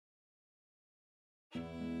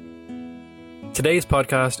Today's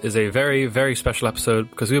podcast is a very, very special episode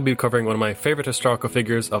because we'll be covering one of my favourite historical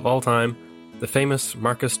figures of all time, the famous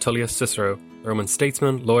Marcus Tullius Cicero, a Roman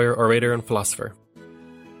statesman, lawyer, orator, and philosopher.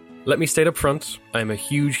 Let me state up front, I am a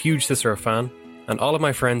huge, huge Cicero fan, and all of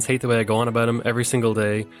my friends hate the way I go on about him every single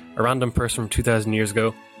day, a random person from 2,000 years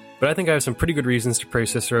ago, but I think I have some pretty good reasons to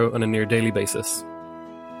praise Cicero on a near daily basis.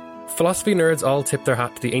 Philosophy nerds all tip their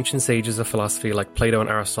hat to the ancient sages of philosophy like Plato and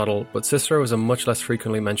Aristotle, but Cicero is a much less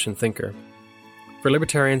frequently mentioned thinker. For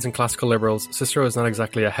libertarians and classical liberals, Cicero is not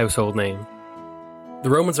exactly a household name.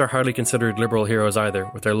 The Romans are hardly considered liberal heroes either,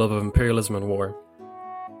 with their love of imperialism and war.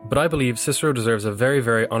 But I believe Cicero deserves a very,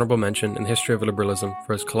 very honourable mention in the history of liberalism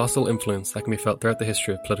for his colossal influence that can be felt throughout the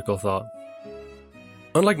history of political thought.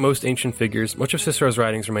 Unlike most ancient figures, much of Cicero's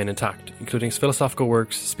writings remain intact, including his philosophical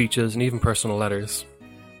works, speeches, and even personal letters.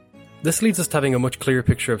 This leads us to having a much clearer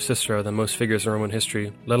picture of Cicero than most figures in Roman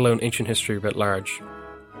history, let alone ancient history writ large.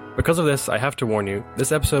 Because of this, I have to warn you,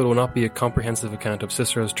 this episode will not be a comprehensive account of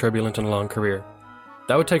Cicero's turbulent and long career.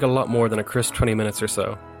 That would take a lot more than a crisp 20 minutes or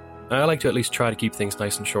so, and I like to at least try to keep things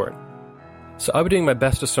nice and short. So I'll be doing my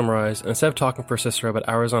best to summarise, and instead of talking for Cicero about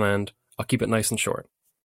hours on end, I'll keep it nice and short.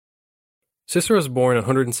 Cicero was born in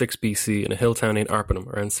 106 BC in a hill town named Arpinum,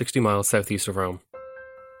 around 60 miles southeast of Rome.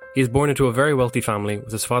 He is born into a very wealthy family,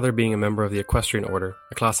 with his father being a member of the Equestrian Order,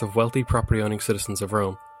 a class of wealthy property-owning citizens of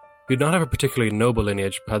Rome, who did not have a particularly noble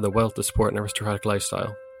lineage but had the wealth to support an aristocratic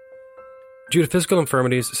lifestyle. Due to physical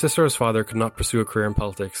infirmities, Cicero's father could not pursue a career in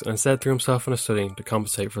politics and instead threw himself into studying to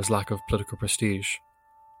compensate for his lack of political prestige.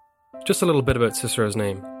 Just a little bit about Cicero's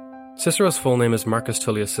name. Cicero's full name is Marcus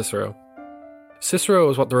Tullius Cicero. Cicero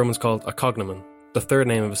is what the Romans called a cognomen, the third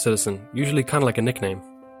name of a citizen, usually kind of like a nickname.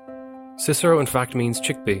 Cicero in fact means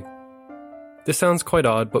chickpea. This sounds quite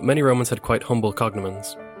odd, but many Romans had quite humble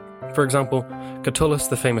cognomens. For example, Catulus,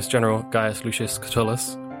 the famous general Gaius Lucius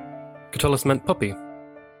Catulus meant puppy.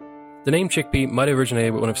 The name chickpea might have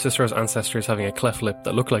originated with one of Cicero's ancestors having a cleft lip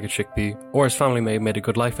that looked like a chickpea, or his family may have made a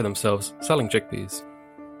good life for themselves selling chickpeas.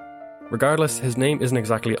 Regardless, his name isn't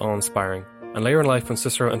exactly awe-inspiring, and later in life when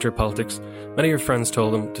Cicero entered politics, many of his friends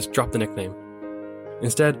told him to drop the nickname.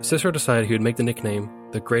 Instead, Cicero decided he would make the nickname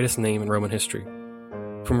the greatest name in Roman history.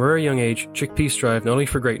 From a very young age, chickpeas strive not only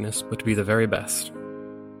for greatness, but to be the very best.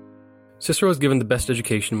 Cicero was given the best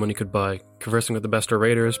education money could buy, conversing with the best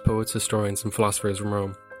orators, poets, historians, and philosophers from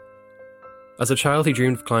Rome. As a child, he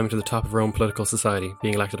dreamed of climbing to the top of Rome political society,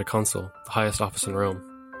 being elected a consul, the highest office in Rome.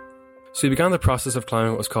 So he began the process of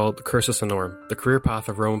climbing what was called the cursus honorum, the career path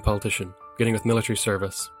of a Roman politician, beginning with military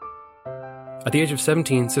service. At the age of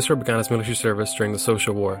 17, Cicero began his military service during the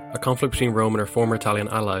Social War, a conflict between Rome and her former Italian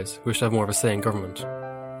allies, who wished to have more of a say in government.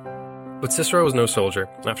 But Cicero was no soldier,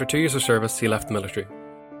 and after 2 years of service, he left the military.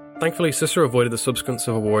 Thankfully, Cicero avoided the subsequent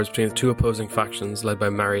civil wars between the two opposing factions led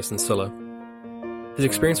by Marius and Sulla. His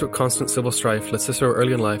experience with constant civil strife led Cicero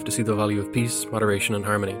early in life to see the value of peace, moderation, and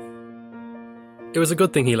harmony. It was a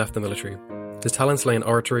good thing he left the military. His talents lay in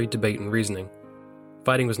oratory, debate, and reasoning.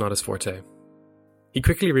 Fighting was not his forte. He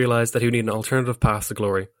quickly realised that he would need an alternative path to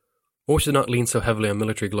glory, one which did not lean so heavily on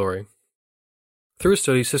military glory. Through his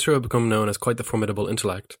studies, Cicero had become known as quite the formidable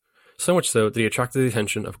intellect, so much so that he attracted the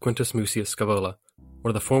attention of Quintus Mucius Scaevola, one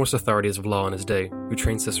of the foremost authorities of law in his day, who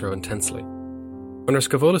trained Cicero intensely. Under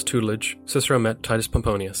Scaevola's tutelage, Cicero met Titus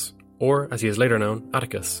Pomponius, or, as he is later known,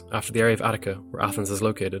 Atticus, after the area of Attica, where Athens is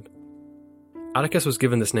located. Atticus was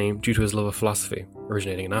given this name due to his love of philosophy,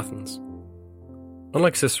 originating in Athens.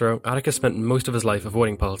 Unlike Cicero, Atticus spent most of his life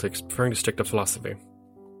avoiding politics, preferring to stick to philosophy.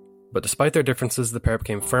 But despite their differences, the pair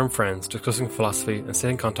became firm friends, discussing philosophy and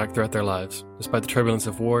staying in contact throughout their lives, despite the turbulence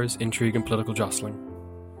of wars, intrigue, and political jostling.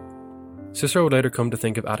 Cicero would later come to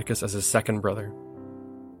think of Atticus as his second brother.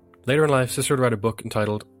 Later in life, Cicero would write a book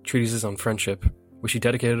entitled Treatises on Friendship, which he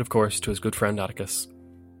dedicated, of course, to his good friend Atticus.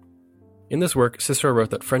 In this work, Cicero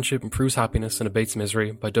wrote that friendship improves happiness and abates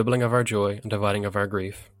misery by doubling of our joy and dividing of our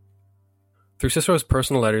grief. Through Cicero's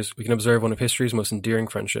personal letters, we can observe one of history's most endearing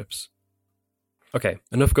friendships. Okay,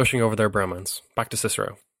 enough gushing over their bromance. Back to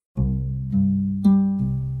Cicero.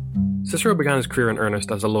 Cicero began his career in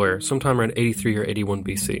earnest as a lawyer sometime around 83 or 81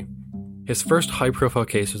 BC. His first high-profile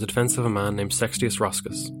case was the defense of a man named Sextius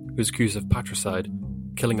Roscus, who was accused of patricide,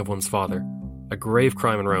 killing of one's father, a grave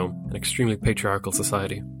crime in Rome, an extremely patriarchal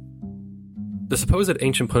society. The supposed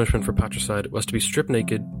ancient punishment for patricide was to be stripped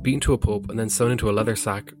naked, beaten to a pulp, and then sewn into a leather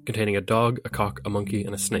sack containing a dog, a cock, a monkey,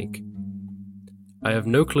 and a snake. I have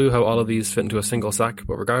no clue how all of these fit into a single sack,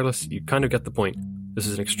 but regardless, you kind of get the point. This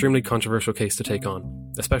is an extremely controversial case to take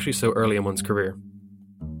on, especially so early in one's career.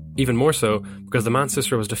 Even more so, because the man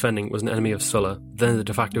Cicero was defending was an enemy of Sulla, then the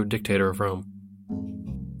de facto dictator of Rome.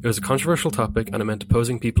 It was a controversial topic and it meant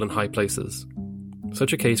opposing people in high places.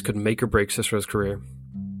 Such a case could make or break Cicero's career.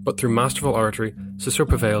 But through masterful oratory, Cicero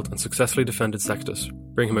prevailed and successfully defended Sextus,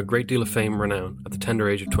 bringing him a great deal of fame and renown at the tender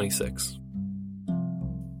age of 26.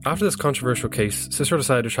 After this controversial case, Cicero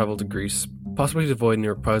decided to travel to Greece, possibly to avoid any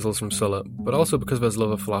reprisals from Sulla, but also because of his love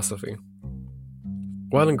of philosophy.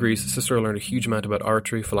 While in Greece, Cicero learned a huge amount about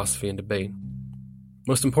oratory, philosophy, and debate.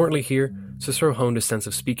 Most importantly here, Cicero honed his sense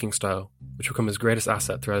of speaking style, which would become his greatest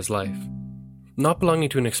asset throughout his life. Not belonging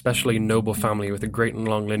to an especially noble family with a great and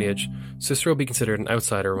long lineage, Cicero would be considered an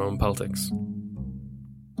outsider in Roman politics.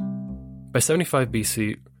 By 75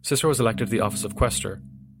 BC, Cicero was elected to the office of Quaestor.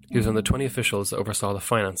 He was one of the 20 officials that oversaw the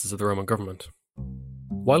finances of the Roman government.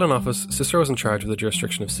 While in office, Cicero was in charge of the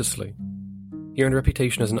jurisdiction of Sicily. He earned a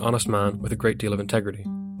reputation as an honest man with a great deal of integrity,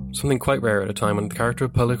 something quite rare at a time when the character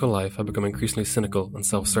of political life had become increasingly cynical and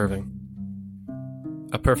self-serving.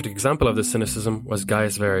 A perfect example of this cynicism was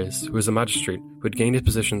Gaius Verres, who was a magistrate who had gained his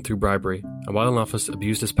position through bribery and while in office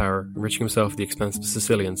abused his power, enriching himself at the expense of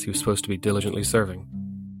Sicilians he was supposed to be diligently serving.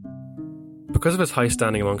 Because of his high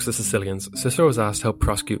standing amongst the Sicilians, Cicero was asked to help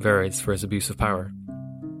prosecute Verres for his abuse of power.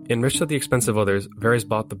 Enriched at the expense of others, Verres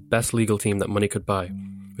bought the best legal team that money could buy,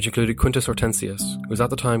 which included Quintus Hortensius, who was at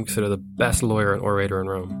the time considered the best lawyer and orator in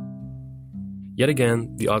Rome. Yet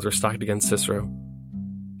again, the odds were stacked against Cicero.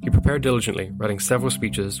 He prepared diligently, writing several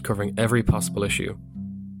speeches covering every possible issue.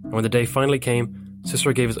 And when the day finally came,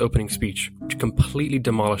 Cicero gave his opening speech, which completely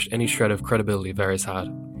demolished any shred of credibility Verres had.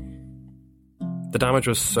 The damage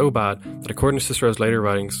was so bad that according to Cicero's later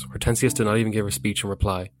writings, Hortensius did not even give a speech in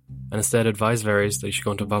reply, and instead advised Verres that he should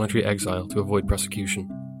go into voluntary exile to avoid prosecution.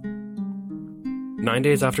 9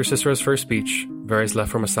 days after Cicero's first speech, Verres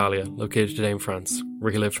left for Massalia, located today in France,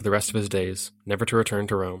 where he lived for the rest of his days, never to return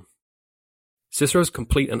to Rome. Cicero's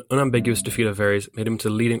complete and unambiguous defeat of Verres made him into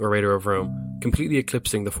the leading orator of Rome, completely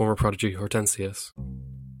eclipsing the former prodigy Hortensius.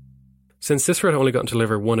 Since Cicero had only gotten to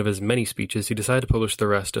deliver one of his many speeches, he decided to publish the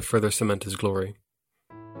rest to further cement his glory.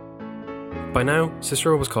 By now,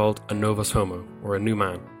 Cicero was called a novus homo, or a new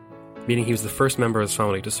man, meaning he was the first member of his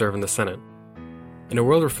family to serve in the Senate. In a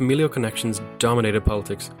world where familial connections dominated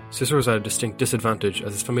politics, Cicero was at a distinct disadvantage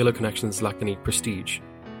as his familial connections lacked any prestige,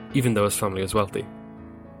 even though his family was wealthy.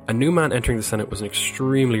 A new man entering the Senate was an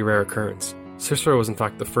extremely rare occurrence. Cicero was in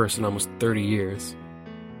fact the first in almost 30 years.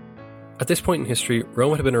 At this point in history,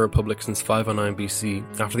 Rome had been a republic since 509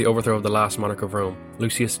 BC after the overthrow of the last monarch of Rome,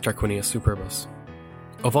 Lucius Tarquinius Superbus.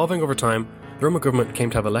 Evolving over time, the Roman government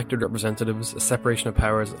came to have elected representatives, a separation of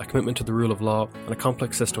powers, a commitment to the rule of law, and a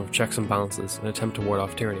complex system of checks and balances in an attempt to ward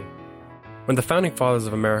off tyranny. When the founding fathers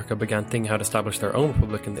of America began thinking how to establish their own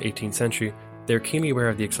republic in the 18th century, they were keenly aware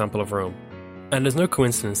of the example of Rome. And it is no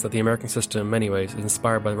coincidence that the American system in many ways is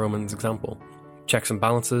inspired by the Romans' example. Checks and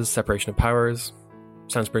balances, separation of powers.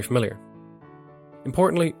 Sounds pretty familiar.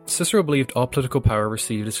 Importantly, Cicero believed all political power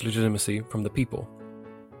received its legitimacy from the people.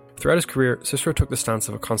 Throughout his career, Cicero took the stance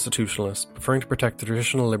of a constitutionalist, preferring to protect the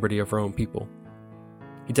traditional liberty of Roman people.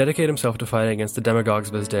 He dedicated himself to fighting against the demagogues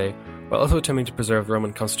of his day, while also attempting to preserve the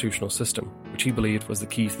Roman constitutional system, which he believed was the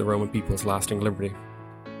key to the Roman people's lasting liberty.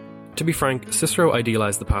 To be frank, Cicero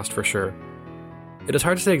idealized the past for sure. It is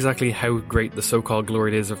hard to say exactly how great the so-called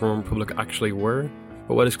glory days of the Roman Republic actually were,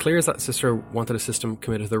 but what is clear is that Cicero wanted a system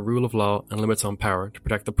committed to the rule of law and limits on power to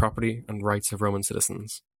protect the property and rights of Roman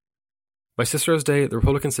citizens. By Cicero's day, the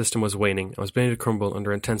republican system was waning and was beginning to crumble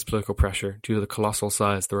under intense political pressure due to the colossal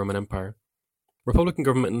size of the Roman Empire. Republican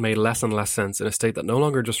government made less and less sense in a state that no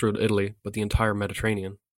longer just ruled Italy, but the entire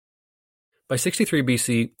Mediterranean. By 63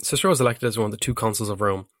 BC, Cicero was elected as one of the two consuls of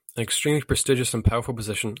Rome, an extremely prestigious and powerful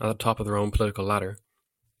position at the top of the Roman political ladder.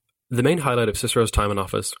 The main highlight of Cicero's time in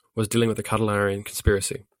office was dealing with the Catilinarian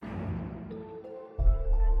conspiracy.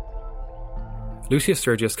 Lucius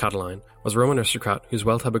Sergius Catiline was a Roman aristocrat whose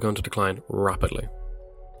wealth had begun to decline rapidly.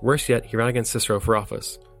 Worse yet, he ran against Cicero for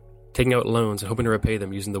office, taking out loans and hoping to repay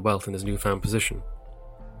them using the wealth in his newfound position.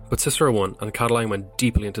 But Cicero won, and Catiline went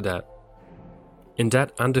deeply into debt. In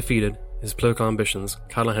debt and defeated, his political ambitions,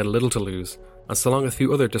 Catiline had little to lose, and so along with a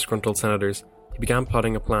few other disgruntled senators, he began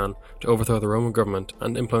plotting a plan to overthrow the Roman government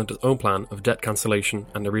and implement his own plan of debt cancellation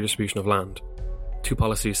and the redistribution of land, two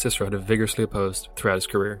policies Cicero had vigorously opposed throughout his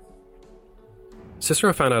career.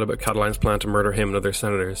 Cicero found out about Catiline's plan to murder him and other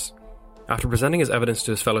senators. After presenting his evidence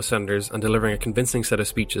to his fellow senators and delivering a convincing set of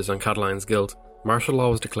speeches on Catiline's guilt, martial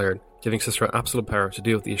law was declared, giving Cicero absolute power to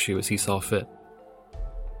deal with the issue as he saw fit.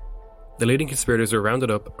 The leading conspirators were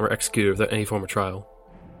rounded up and were executed without any form of trial.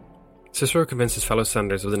 Cicero convinced his fellow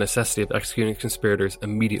senators of the necessity of executing conspirators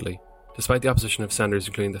immediately, despite the opposition of senators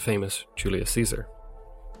including the famous Julius Caesar.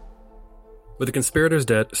 With the conspirators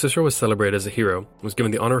dead, Cicero was celebrated as a hero and was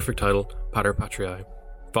given the honorific title Pater Patriae,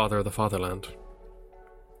 Father of the Fatherland.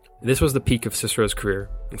 This was the peak of Cicero's career,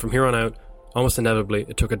 and from here on out, almost inevitably,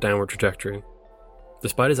 it took a downward trajectory.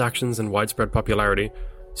 Despite his actions and widespread popularity,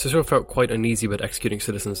 Cicero felt quite uneasy about executing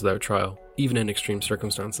citizens without trial, even in extreme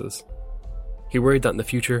circumstances. He worried that in the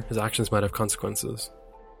future, his actions might have consequences.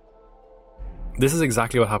 This is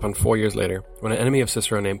exactly what happened 4 years later, when an enemy of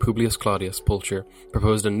Cicero named Publius Claudius Pulcher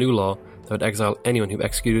proposed a new law that would exile anyone who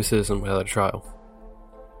executed a citizen without a trial.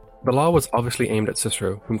 The law was obviously aimed at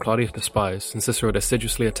Cicero, whom Claudius despised, since Cicero had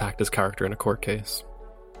assiduously attacked his character in a court case.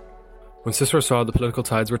 When Cicero saw the political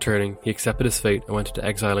tides were turning, he accepted his fate and went into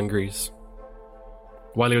exile in Greece.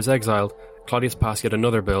 While he was exiled, Claudius passed yet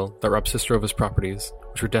another bill that robbed Cicero of his properties,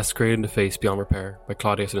 which were desecrated and defaced beyond repair by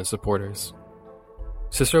Claudius and his supporters.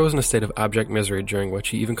 Cicero was in a state of abject misery during which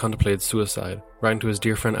he even contemplated suicide, writing to his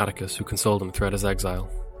dear friend Atticus, who consoled him throughout his exile.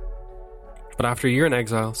 But after a year in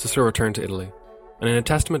exile, Cicero returned to Italy, and in a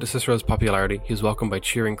testament to Cicero's popularity, he was welcomed by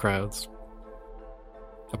cheering crowds.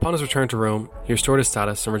 Upon his return to Rome, he restored his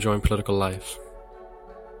status and rejoined political life.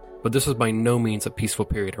 But this was by no means a peaceful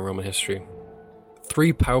period in Roman history.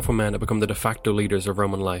 3 powerful men had become the de facto leaders of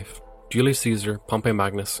Roman life: Julius Caesar, Pompey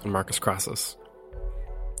Magnus, and Marcus Crassus.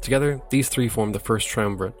 Together, these 3 formed the First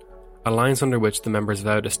Triumvirate, an alliance under which the members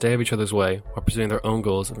vowed to stay out of each other's way while pursuing their own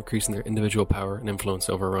goals of increasing their individual power and influence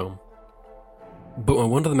over Rome. But when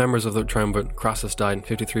one of the members of the Triumvirate, Crassus, died in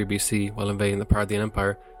 53 BC while invading the Parthian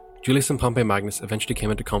Empire, Julius and Pompey Magnus eventually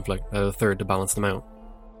came into conflict without a third to balance them out.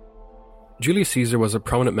 Julius Caesar was a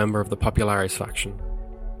prominent member of the Populares faction,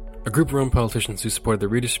 a group of Roman politicians who supported the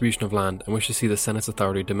redistribution of land and wished to see the Senate's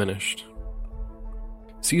authority diminished.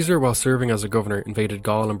 Caesar, while serving as a governor, invaded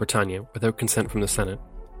Gaul and Britannia without consent from the Senate.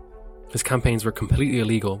 His campaigns were completely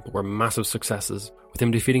illegal but were massive successes, with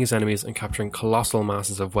him defeating his enemies and capturing colossal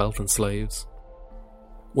masses of wealth and slaves.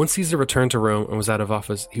 Once Caesar returned to Rome and was out of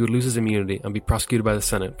office, he would lose his immunity and be prosecuted by the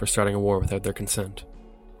Senate for starting a war without their consent.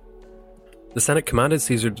 The Senate commanded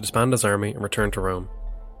Caesar to disband his army and return to Rome.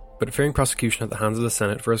 But fearing prosecution at the hands of the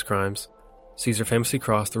Senate for his crimes, Caesar famously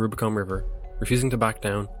crossed the Rubicon River. Refusing to back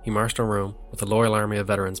down, he marched on Rome with a loyal army of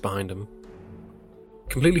veterans behind him.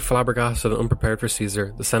 Completely flabbergasted and unprepared for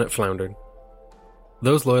Caesar, the Senate floundered.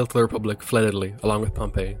 Those loyal to the Republic fled Italy along with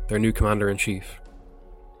Pompey, their new commander-in-chief.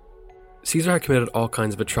 Caesar had committed all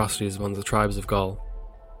kinds of atrocities among the tribes of Gaul.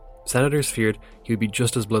 Senators feared he would be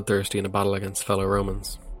just as bloodthirsty in a battle against fellow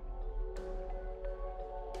Romans.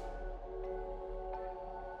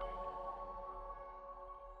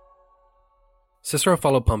 Cicero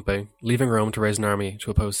followed Pompey, leaving Rome to raise an army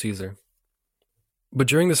to oppose Caesar. But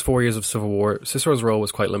during this 4 years of civil war, Cicero's role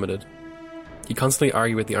was quite limited. He constantly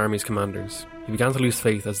argued with the army's commanders. He began to lose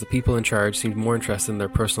faith as the people in charge seemed more interested in their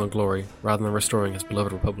personal glory rather than restoring his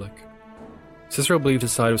beloved republic. Cicero believed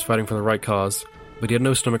his side was fighting for the right cause, but he had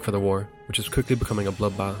no stomach for the war, which was quickly becoming a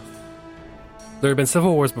bloodbath. There had been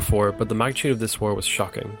civil wars before, but the magnitude of this war was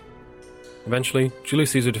shocking. Eventually,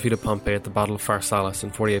 Julius Caesar defeated Pompey at the Battle of Pharsalus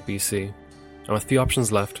in 48 BC, and with few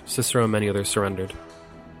options left, Cicero and many others surrendered.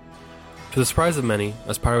 To the surprise of many,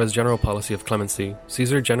 as part of his general policy of clemency,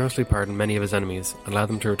 Caesar generously pardoned many of his enemies and allowed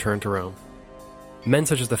them to return to Rome. Men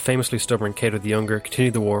such as the famously stubborn Cato the Younger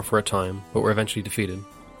continued the war for a time, but were eventually defeated,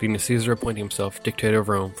 leading to Caesar appointing himself dictator of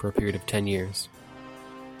Rome for a period of 10 years.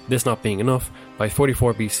 This not being enough, by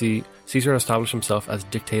 44 BC, Caesar established himself as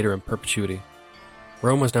dictator in perpetuity.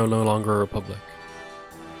 Rome was now no longer a republic.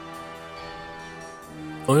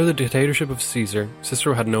 Under the dictatorship of Caesar,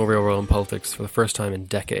 Cicero had no real role in politics for the first time in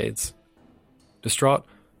decades. Distraught,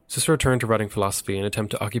 Cicero turned to writing philosophy in an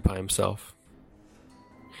attempt to occupy himself.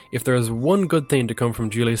 If there is one good thing to come from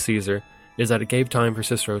Julius Caesar, it is that it gave time for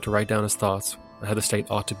Cicero to write down his thoughts on how the state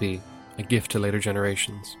ought to be, a gift to later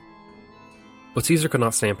generations. But Caesar could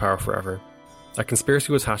not stay in power forever. A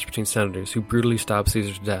conspiracy was hatched between senators who brutally stabbed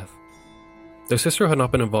Caesar to death. Though Cicero had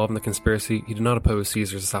not been involved in the conspiracy, he did not oppose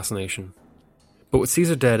Caesar's assassination. But with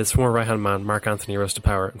Caesar dead, his former right-hand man Mark Antony rose to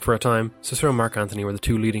power, and for a time, Cicero and Mark Antony were the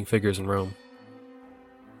 2 leading figures in Rome.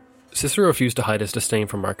 Cicero refused to hide his disdain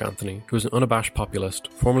for Mark Antony, who was an unabashed populist,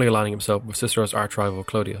 formally aligning himself with Cicero's arch-rival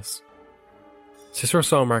Clodius. Cicero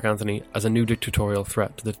saw Mark Antony as a new dictatorial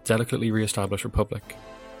threat to the delicately re-established republic.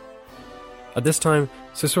 At this time,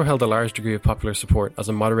 Cicero held a large degree of popular support as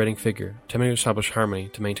a moderating figure, attempting to establish harmony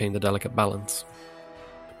to maintain the delicate balance.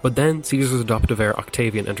 But then, Caesar's adoptive heir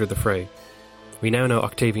Octavian entered the fray. We now know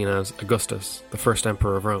Octavian as Augustus, the first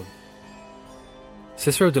emperor of Rome.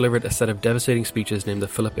 Cicero delivered a set of devastating speeches named the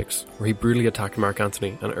Philippics, where he brutally attacked Mark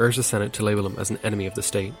Antony and urged the Senate to label him as an enemy of the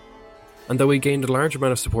state. And though he gained a large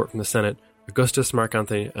amount of support from the Senate, Augustus, Mark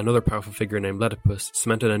Antony, and another powerful figure named Lentipus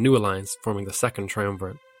cemented a new alliance, forming the Second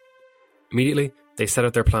Triumvirate. Immediately, they set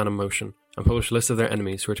out their plan in motion and published a list of their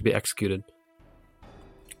enemies who were to be executed.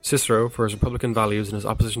 Cicero, for his republican values and his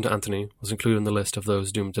opposition to Antony, was included in the list of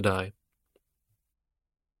those doomed to die.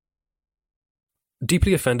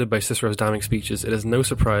 Deeply offended by Cicero's damning speeches, it is no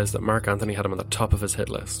surprise that Mark Antony had him on the top of his hit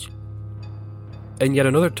list. In yet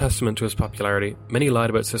another testament to his popularity, many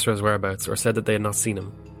lied about Cicero's whereabouts or said that they had not seen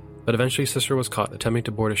him, but eventually Cicero was caught attempting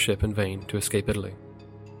to board a ship in vain to escape Italy.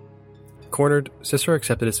 Cornered, Cicero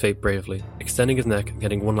accepted his fate bravely, extending his neck and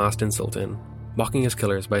getting one last insult in, mocking his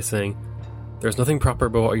killers by saying, "There is nothing proper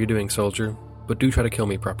about what you're doing, soldier, but do try to kill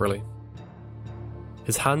me properly."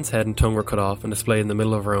 His hands, head and tongue were cut off and displayed in the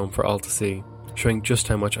middle of Rome for all to see, showing just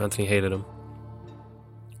how much Antony hated him.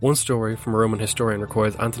 One story from a Roman historian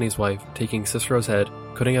records Antony's wife taking Cicero's head,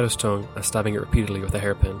 cutting out his tongue and stabbing it repeatedly with a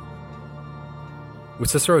hairpin. With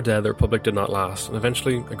Cicero dead, the Republic did not last, and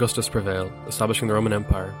eventually Augustus prevailed, establishing the Roman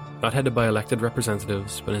Empire, not headed by elected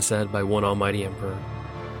representatives, but instead by one almighty emperor.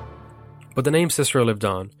 But the name Cicero lived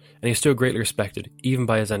on, and he is still greatly respected, even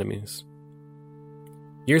by his enemies.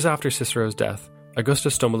 Years after Cicero's death,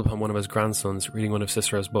 Augustus stumbled upon one of his grandsons reading one of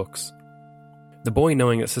Cicero's books. The boy,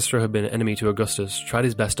 knowing that Cicero had been an enemy to Augustus, tried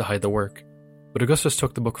his best to hide the work, but Augustus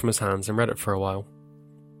took the book from his hands and read it for a while.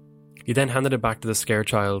 He then handed it back to the scared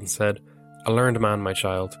child and said, "A learned man, my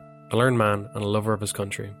child, a learned man and a lover of his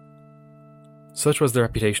country." Such was the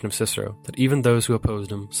reputation of Cicero, that even those who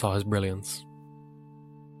opposed him saw his brilliance.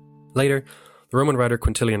 Later, the Roman writer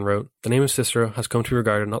Quintilian wrote, "The name of Cicero has come to be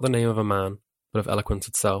regarded not the name of a man, but of eloquence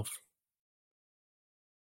itself."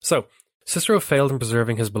 So, Cicero failed in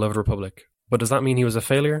preserving his beloved republic, but does that mean he was a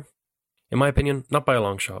failure? In my opinion, not by a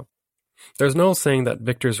long shot. There's an old saying that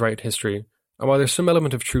victors write history, and while there's some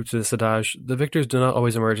element of truth to this adage, the victors do not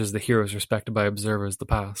always emerge as the heroes respected by observers of the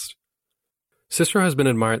past. Cicero has been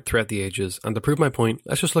admired throughout the ages, and to prove my point,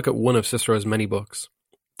 let's just look at one of Cicero's many books,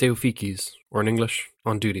 De Officiis, or in English,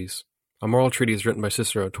 On Duties, a moral treatise written by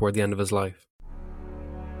Cicero toward the end of his life.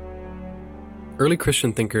 Early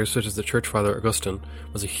Christian thinkers such as the church father Augustine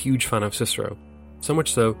was a huge fan of Cicero, so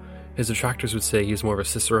much so, his detractors would say he is more of a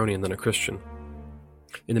Ciceronian than a Christian.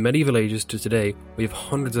 In the medieval ages to today, we have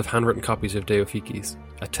hundreds of handwritten copies of De Officiis,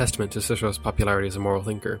 a testament to Cicero's popularity as a moral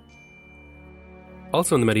thinker.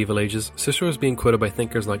 Also in the medieval ages, Cicero is being quoted by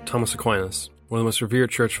thinkers like Thomas Aquinas, one of the most revered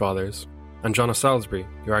church fathers, and John of Salisbury,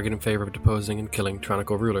 who argued in favour of deposing and killing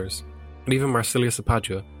tyrannical rulers, and even Marsilius of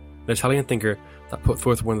Padua, an Italian thinker that put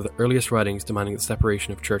forth one of the earliest writings demanding the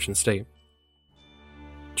separation of church and state.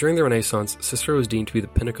 During the Renaissance, Cicero was deemed to be the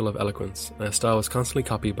pinnacle of eloquence, and his style was constantly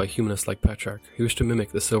copied by humanists like Petrarch, who wished to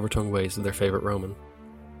mimic the silver-tongued ways of their favourite Roman.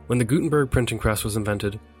 When the Gutenberg printing press was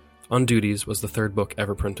invented, On Duties was the third book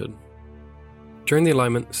ever printed. During the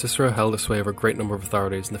Enlightenment, Cicero held the sway over a great number of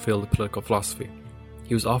authorities in the field of political philosophy.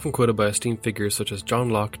 He was often quoted by esteemed figures such as John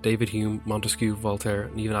Locke, David Hume, Montesquieu, Voltaire,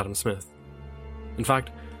 and even Adam Smith. In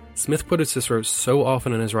fact, Smith quoted Cicero so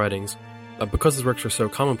often in his writings that because his works were so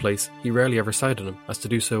commonplace, he rarely ever cited him, as to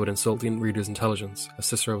do so would insult the reader's intelligence, as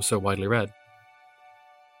Cicero was so widely read.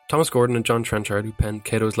 Thomas Gordon and John Trenchard, who penned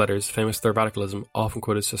Cato's letters famous for their radicalism, often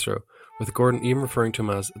quoted Cicero, with Gordon even referring to him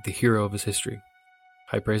as the hero of his history.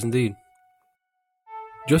 High praise indeed.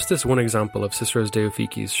 Just this one example of Cicero's De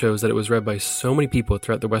Officiis shows that it was read by so many people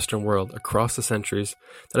throughout the Western world across the centuries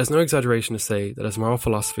that it's no exaggeration to say that his moral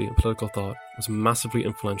philosophy and political thought was massively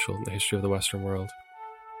influential in the history of the Western world.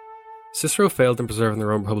 Cicero failed in preserving the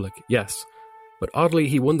Roman Republic, yes, but oddly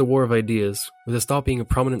he won the war of ideas, with his thought being a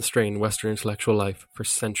prominent strain in Western intellectual life for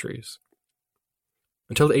centuries.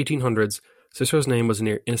 Until the 1800s, Cicero's name was a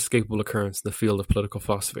near inescapable occurrence in the field of political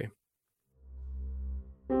philosophy.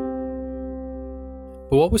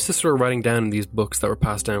 But what was Cicero writing down in these books that were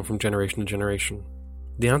passed down from generation to generation?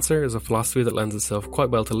 The answer is a philosophy that lends itself quite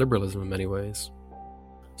well to liberalism in many ways.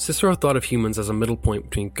 Cicero thought of humans as a middle point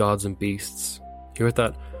between gods and beasts. He wrote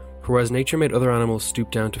that, "For whereas nature made other animals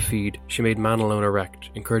stoop down to feed, she made man alone erect,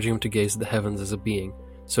 encouraging him to gaze at the heavens as a being,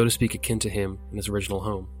 so to speak akin to him in his original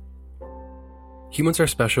home." Humans are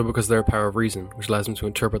special because of their power of reason, which allows them to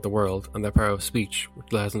interpret the world, and their power of speech,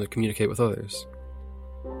 which allows them to communicate with others.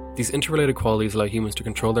 These interrelated qualities allow humans to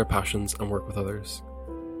control their passions and work with others.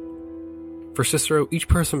 For Cicero, each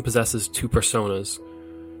person possesses two personas,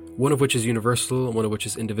 one of which is universal and one of which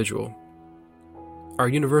is individual. Our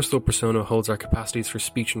universal persona holds our capacities for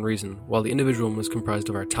speech and reason, while the individual one is comprised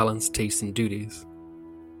of our talents, tastes, and duties.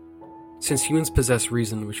 Since humans possess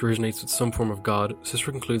reason which originates with some form of God,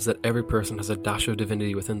 Cicero concludes that every person has a dash of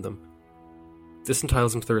divinity within them. This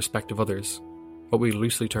entitles them to the respect of others, what we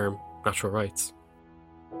loosely term natural rights.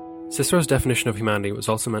 Cicero's definition of humanity was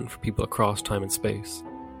also meant for people across time and space.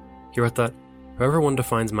 He wrote that, "However one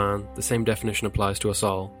defines man, the same definition applies to us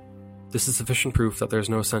all. This is sufficient proof that there is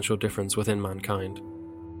no essential difference within mankind."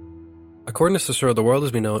 According to Cicero, the world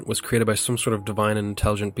as we know it was created by some sort of divine and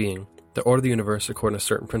intelligent being that ordered the universe according to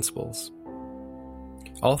certain principles.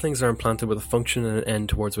 All things are implanted with a function and an end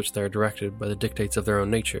towards which they are directed by the dictates of their own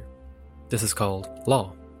nature. This is called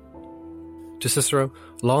law. To Cicero,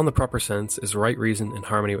 law in the proper sense is right reason in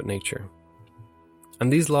harmony with nature.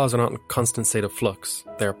 And these laws are not in a constant state of flux,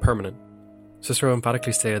 they are permanent. Cicero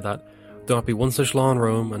emphatically stated that there not be one such law in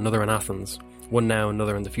Rome, another in Athens, one now,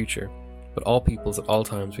 another in the future, but all peoples at all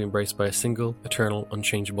times be embraced by a single, eternal,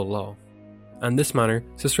 unchangeable law. And in this manner,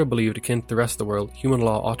 Cicero believed, akin to the rest of the world, human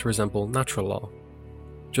law ought to resemble natural law.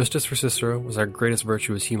 Justice for Cicero was our greatest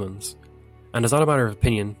virtue as humans, and is not a matter of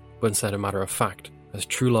opinion, but instead a matter of fact, as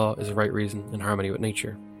true law is a right reason in harmony with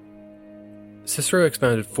nature. Cicero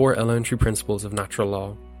expounded 4 elementary principles of natural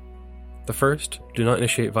law. The first, do not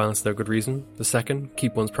initiate violence without good reason. The second,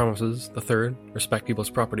 keep one's promises. The third, respect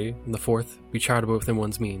people's property. And the fourth, be charitable within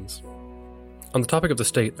one's means. On the topic of the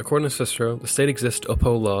state, according to Cicero, the state exists to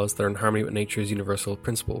uphold laws that are in harmony with nature's universal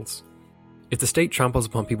principles. If the state tramples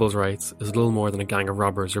upon people's rights, it is little more than a gang of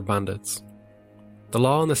robbers or bandits. The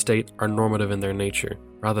law and the state are normative in their nature,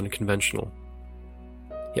 rather than conventional.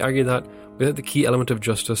 He argued that, without the key element of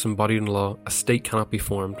justice embodied in law, a state cannot be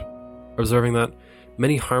formed, observing that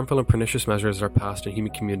many harmful and pernicious measures are passed in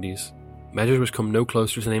human communities, measures which come no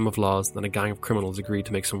closer to the name of laws than a gang of criminals agreed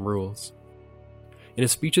to make some rules. In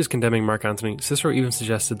his speeches condemning Mark Antony, Cicero even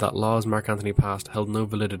suggested that laws Mark Antony passed held no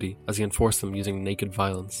validity as he enforced them using naked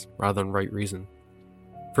violence, rather than right reason.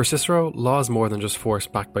 For Cicero, law is more than just force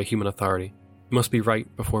backed by human authority. It must be right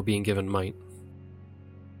before being given might.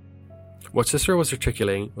 What Cicero was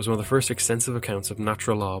articulating was one of the first extensive accounts of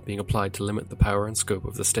natural law being applied to limit the power and scope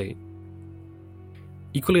of the state.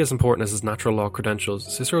 Equally as important as his natural law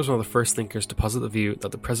credentials, Cicero was one of the first thinkers to posit the view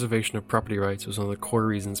that the preservation of property rights was one of the core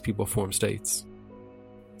reasons people form states.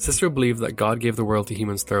 Cicero believed that God gave the world to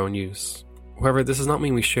humans for their own use. However, this does not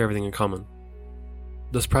mean we share everything in common.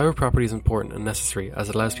 Thus, private property is important and necessary as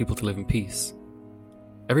it allows people to live in peace.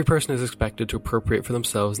 Every person is expected to appropriate for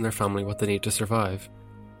themselves and their family what they need to survive.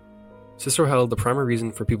 Cicero held the primary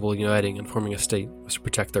reason for people uniting and forming a state was to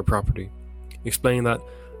protect their property, explaining that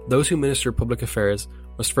those who minister public affairs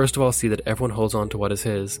must first of all see that everyone holds on to what is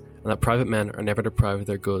his, and that private men are never deprived of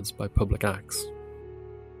their goods by public acts.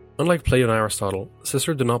 Unlike Plato and Aristotle,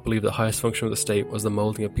 Cicero did not believe the highest function of the state was the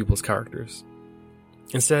moulding of people's characters.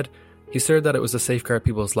 Instead, he asserted that it was to safeguard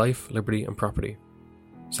people's life, liberty, and property.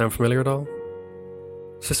 Sound familiar at all?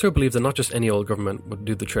 Cicero believed that not just any old government would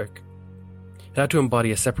do the trick. It had to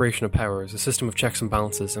embody a separation of powers, a system of checks and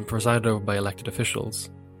balances, and presided over by elected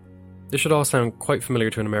officials. This should all sound quite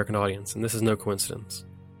familiar to an American audience, and this is no coincidence.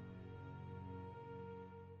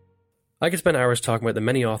 I could spend hours talking about the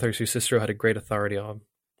many authors who Cicero had a great authority on,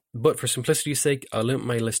 but for simplicity's sake, I'll limit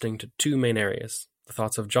my listing to 2 main areas: the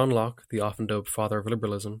thoughts of John Locke, the often dubbed father of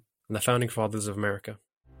liberalism, and the founding fathers of America.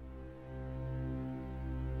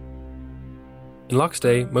 In Locke's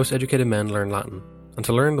day, most educated men learned Latin, and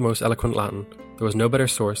to learn the most eloquent Latin, there was no better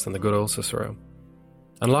source than the good old Cicero.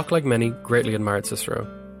 And Locke, like many, greatly admired Cicero,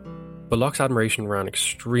 but Locke's admiration ran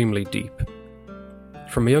extremely deep.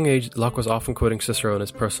 From a young age, Locke was often quoting Cicero in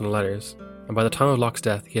his personal letters, and by the time of Locke's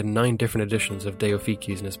death, he had 9 different editions of De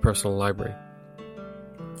Officiis in his personal library.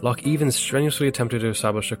 Locke even strenuously attempted to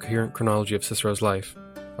establish a coherent chronology of Cicero's life,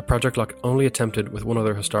 a project Locke only attempted with one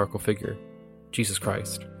other historical figure, Jesus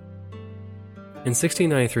Christ. In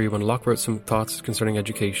 1693, when Locke wrote some thoughts concerning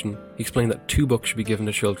education, he explained that 2 books should be given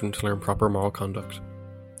to children to learn proper moral conduct: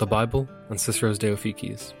 the Bible and Cicero's De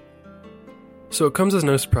Officiis. So it comes as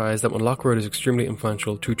no surprise that when Locke wrote his extremely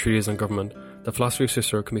influential 2 treatises on government, the philosophy of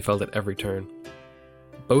Cicero can be felt at every turn.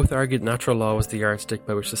 Both argued natural law was the yardstick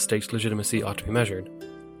by which the state's legitimacy ought to be measured.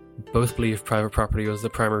 Both believed private property was the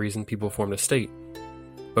primary reason people formed a state.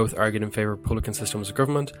 Both argued in favour of republican systems of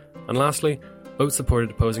government, and lastly, both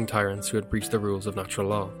supported opposing tyrants who had breached the rules of natural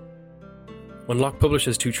law. When Locke published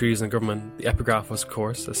his 2 treatises on government, the epigraph was, of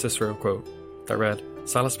course, a Cicero quote that read,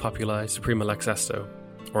 "Salus populi suprema lex esto,"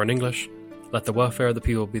 or in English, "Let the welfare of the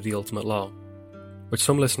people be the ultimate law," which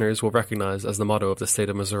some listeners will recognise as the motto of the state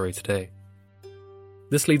of Missouri today.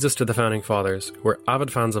 This leads us to the Founding Fathers, who were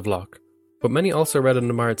avid fans of Locke, but many also read and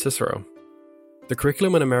admired Cicero. The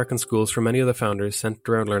curriculum in American schools for many of the founders centered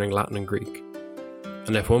around learning Latin and Greek.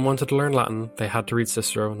 And if one wanted to learn Latin, they had to read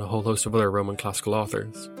Cicero and a whole host of other Roman classical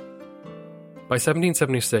authors. By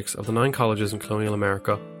 1776, of the 9 colleges in colonial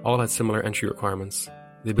America, all had similar entry requirements: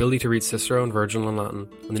 the ability to read Cicero and Virgil in Latin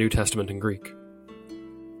and the New Testament in Greek.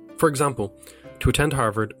 For example, to attend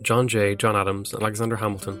Harvard, John Jay, John Adams, and Alexander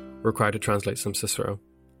Hamilton were required to translate some Cicero.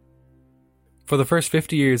 For the first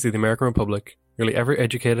 50 years of the American Republic, nearly every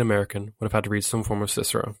educated American would have had to read some form of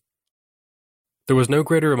Cicero. There was no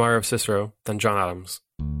greater admirer of Cicero than John Adams,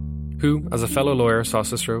 who, as a fellow lawyer, saw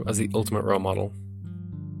Cicero as the ultimate role model.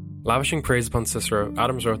 Lavishing praise upon Cicero,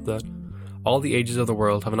 Adams wrote that all the ages of the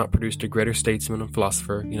world have not produced a greater statesman and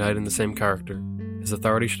philosopher united in the same character. His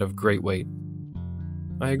authority should have great weight.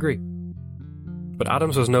 I agree. But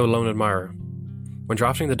Adams was no lone admirer. When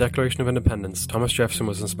drafting the Declaration of Independence, Thomas Jefferson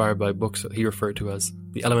was inspired by books that he referred to as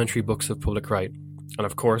the elementary books of public right, and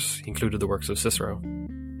of course, he included the works of Cicero.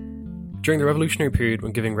 During the Revolutionary period,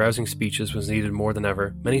 when giving rousing speeches was needed more than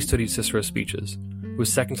ever, many studied Cicero's speeches, who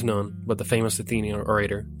was second to none but the famous Athenian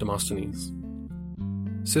orator Demosthenes.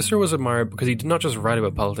 Cicero was admired because he did not just write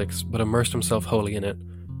about politics, but immersed himself wholly in it.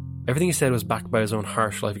 Everything he said was backed by his own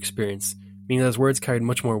harsh life experience, meaning that his words carried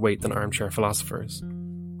much more weight than armchair philosophers.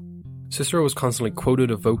 Cicero was constantly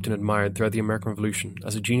quoted, evoked, and admired throughout the American Revolution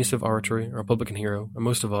as a genius of oratory, a Republican hero, and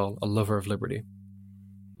most of all, a lover of liberty.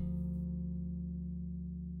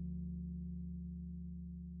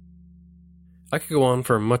 I could go on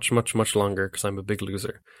for much longer because I'm a big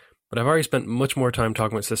loser, but I've already spent much more time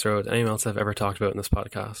talking about Cicero than anyone else I've ever talked about in this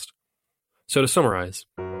podcast. So to summarise,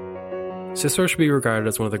 Cicero should be regarded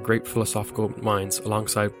as one of the great philosophical minds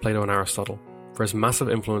alongside Plato and Aristotle for his massive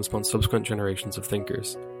influence upon subsequent generations of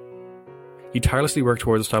thinkers. He tirelessly worked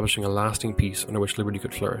towards establishing a lasting peace under which liberty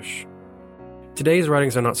could flourish. Today's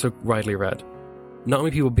writings are not so widely read. Not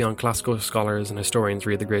many people beyond classical scholars and historians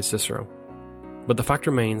read the great Cicero. But the fact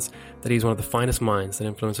remains that he is one of the finest minds that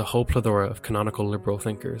influenced a whole plethora of canonical liberal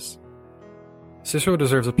thinkers. Cicero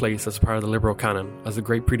deserves a place as a part of the liberal canon as the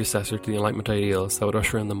great predecessor to the Enlightenment ideals that would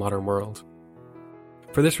usher in the modern world.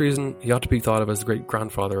 For this reason, he ought to be thought of as the great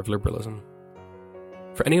grandfather of liberalism.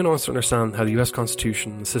 For anyone who wants to understand how the US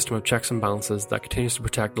Constitution, the system of checks and balances that continues to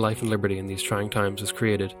protect life and liberty in these trying times, was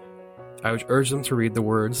created, I would urge them to read the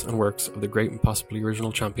words and works of the great and possibly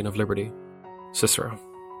original champion of liberty, Cicero.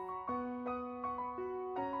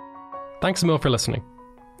 Thanks a mil for listening.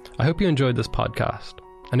 I hope you enjoyed this podcast,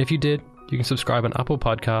 and if you did, you can subscribe on Apple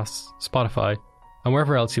Podcasts, Spotify, and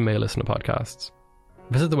wherever else you may listen to podcasts.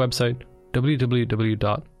 Visit the website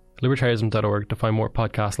www.libertarianism.org to find more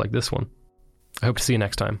podcasts like this one. I hope to see you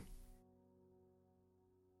next time.